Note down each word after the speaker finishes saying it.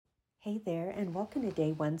Hey there, and welcome to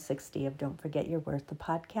day 160 of Don't Forget Your Worth, the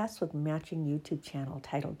podcast with matching YouTube channel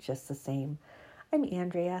titled just the same. I'm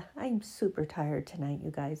Andrea. I'm super tired tonight, you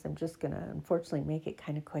guys. I'm just going to unfortunately make it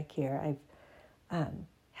kind of quick here. I've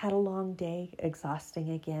had a long day, exhausting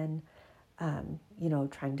again,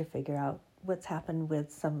 trying to figure out what's happened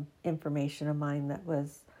with some information of mine that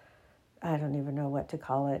was, I don't even know what to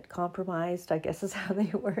call it, compromised, I guess is how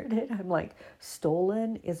they word it. I'm like,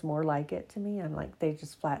 stolen is more like it to me. I'm like, they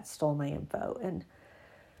just flat stole my info. And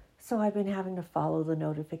so I've been having to follow the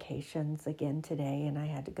notifications again today, and I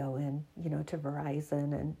had to go in, to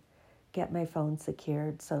Verizon and get my phone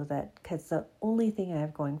secured so that, because the only thing I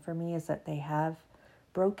have going for me is that they have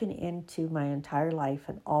broken into my entire life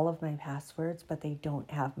and all of my passwords, but they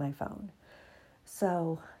don't have my phone.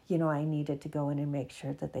 So, I needed to go in and make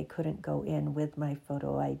sure that they couldn't go in with my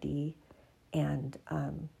photo ID and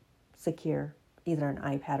secure either an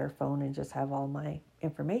iPad or phone and just have all my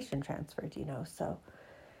information transferred, So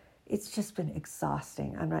it's just been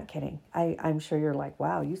exhausting. I'm not kidding. I'm sure you're like,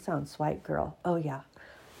 wow, you sound swipe girl. Oh, yeah.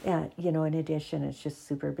 And, in addition, it's just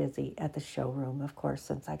super busy at the showroom, of course,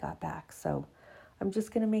 since I got back. So I'm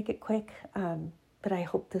just going to make it quick, but I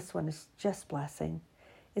hope this one is just blessing.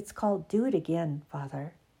 It's called Do It Again,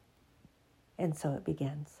 Father. And so it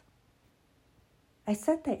begins. I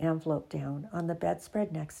set the envelope down on the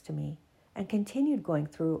bedspread next to me and continued going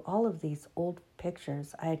through all of these old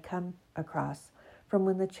pictures I had come across from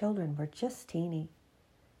when the children were just teeny.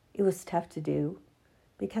 It was tough to do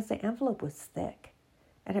because the envelope was thick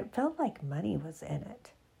and it felt like money was in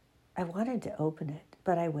it. I wanted to open it,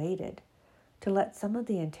 but I waited to let some of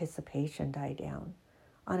the anticipation die down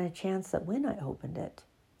on a chance that when I opened it,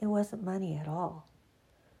 it wasn't money at all.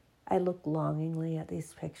 I looked longingly at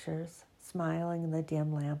these pictures, smiling in the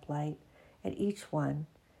dim lamplight at each one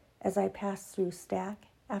as I passed through stack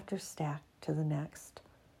after stack to the next,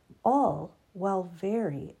 all while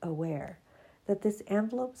very aware that this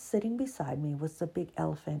envelope sitting beside me was the big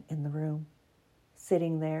elephant in the room,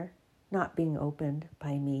 sitting there, not being opened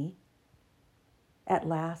by me. At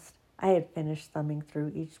last, I had finished thumbing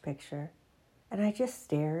through each picture, and I just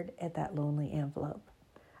stared at that lonely envelope.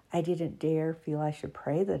 I didn't dare feel I should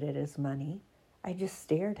pray that it is money. I just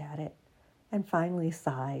stared at it and finally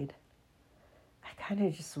sighed. I kind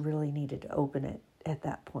of just really needed to open it at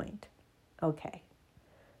that point. Okay.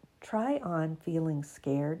 Try on feeling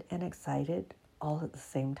scared and excited all at the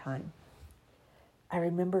same time. I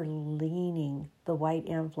remember leaning the white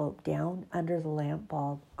envelope down under the lamp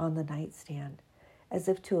bulb on the nightstand as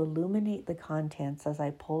if to illuminate the contents as I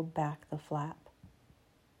pulled back the flap.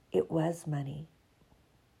 It was money.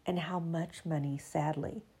 And how much money,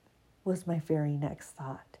 sadly, was my very next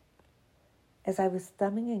thought. As I was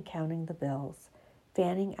thumbing and counting the bills,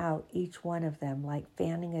 fanning out each one of them like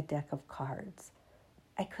fanning a deck of cards,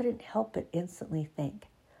 I couldn't help but instantly think,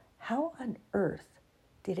 how on earth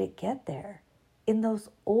did it get there in those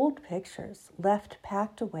old pictures left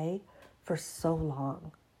packed away for so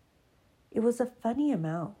long? It was a funny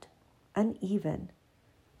amount, uneven,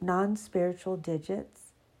 non-spiritual digits,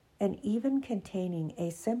 and even containing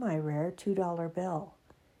a semi-rare $2 bill.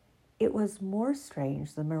 It was more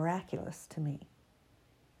strange than miraculous to me.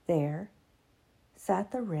 There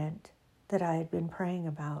sat the rent that I had been praying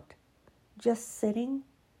about, just sitting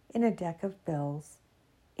in a deck of bills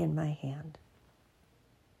in my hand.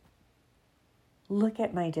 Look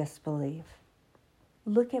at my disbelief.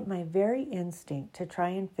 Look at my very instinct to try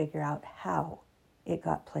and figure out how it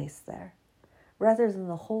got placed there, rather than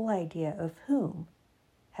the whole idea of whom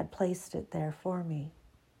had placed it there for me.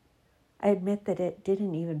 I admit that it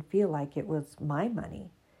didn't even feel like it was my money.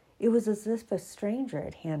 It was as if a stranger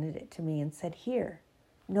had handed it to me and said, "Here,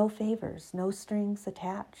 no favors, no strings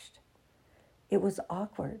attached." It was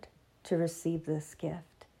awkward to receive this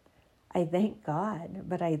gift. I thanked God,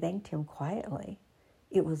 but I thanked Him quietly.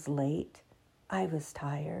 It was late. I was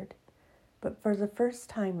tired. But for the first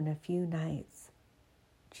time in a few nights,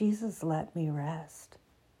 Jesus let me rest.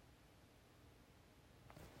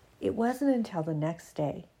 It wasn't until the next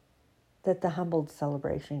day that the humbled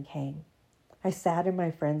celebration came. I sat in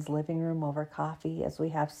my friend's living room over coffee, as we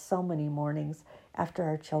have so many mornings after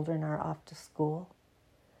our children are off to school.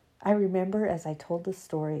 I remember as I told the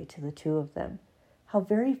story to the two of them, how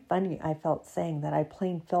very funny I felt saying that I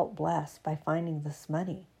plain felt blessed by finding this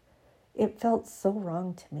money. It felt so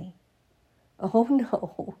wrong to me. "Oh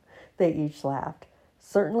no," they each laughed.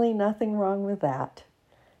 "Certainly nothing wrong with that."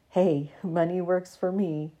 "Hey, money works for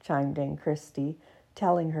me," chimed in Christy,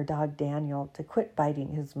 telling her dog Daniel to quit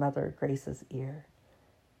biting his mother Grace's ear.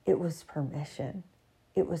 It was permission.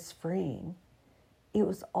 It was freeing. It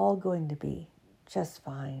was all going to be just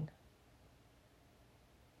fine.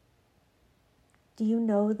 Do you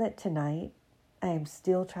know that tonight I am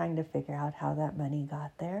still trying to figure out how that money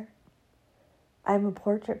got there? I'm a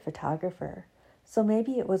portrait photographer, so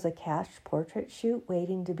maybe it was a cash portrait shoot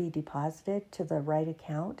waiting to be deposited to the right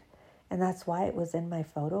account, and that's why it was in my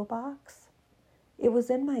photo box. It was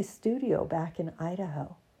in my studio back in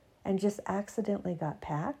Idaho and just accidentally got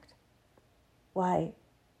packed. Why,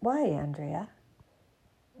 Andrea?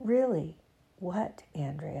 Really, what,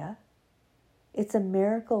 Andrea? It's a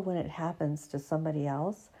miracle when it happens to somebody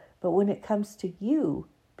else, but when it comes to you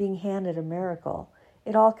being handed a miracle,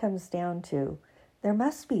 it all comes down to there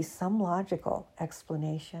must be some logical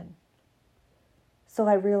explanation. So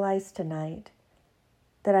I realized tonight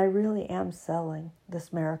that I really am selling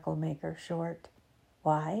this miracle maker short.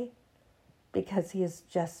 Why? Because he is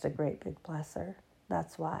just a great big blesser.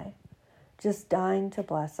 That's why. Just dying to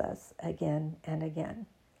bless us again and again.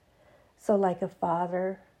 So like a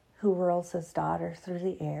father who whirls his daughter through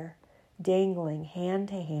the air, dangling hand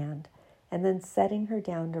to hand, and then setting her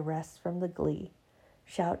down to rest from the glee,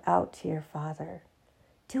 shout out to your father,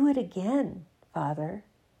 "Do it again, Father.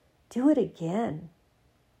 Do it again.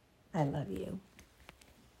 I love you."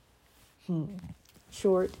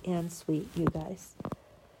 Short and sweet, you guys.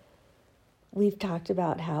 We've talked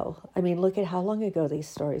about look at how long ago these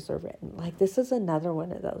stories were written. Like, this is another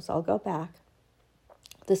one of those. I'll go back.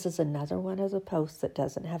 This is another one of the posts that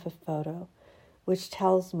doesn't have a photo, which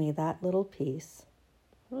tells me that little piece.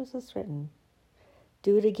 When was this written?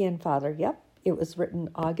 Do it again, Father. Yep. It was written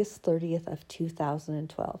August 30th of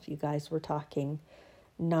 2012. You guys were talking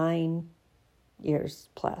 9 years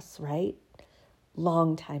plus, right?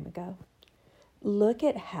 Long time ago. Look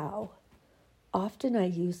at how often I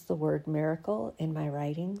use the word miracle in my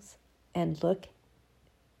writings, and look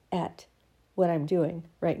at what I'm doing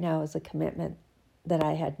right now as a commitment that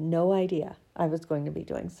I had no idea I was going to be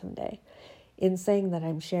doing someday. In saying that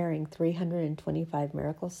I'm sharing 325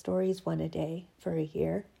 miracle stories, one a day for a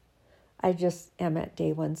year, I just am at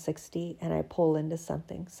day 160 and I pull into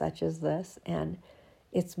something such as this, and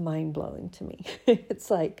it's mind-blowing to me. It's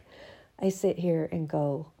like I sit here and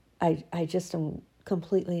go, I just am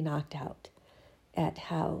completely knocked out at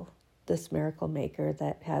how this miracle maker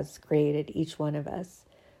that has created each one of us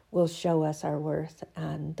will show us our worth,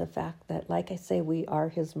 and the fact that, like I say, we are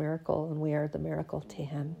his miracle and we are the miracle to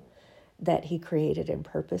him, that he created and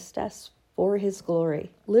purposed us for his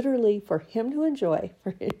glory, literally for him to enjoy,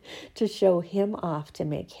 to show him off, to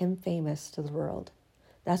make him famous to the world.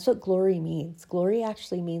 That's what glory means. Glory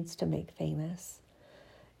actually means to make famous.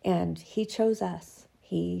 And he chose us.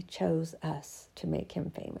 He chose us to make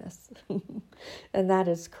him famous. And that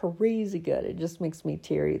is crazy good. It just makes me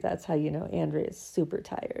teary. That's how you know Andrea is super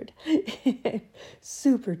tired.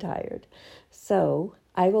 Super tired. So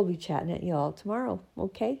I will be chatting at you all tomorrow.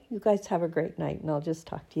 Okay? You guys have a great night, and I'll just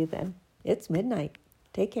talk to you then. It's midnight.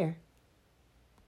 Take care.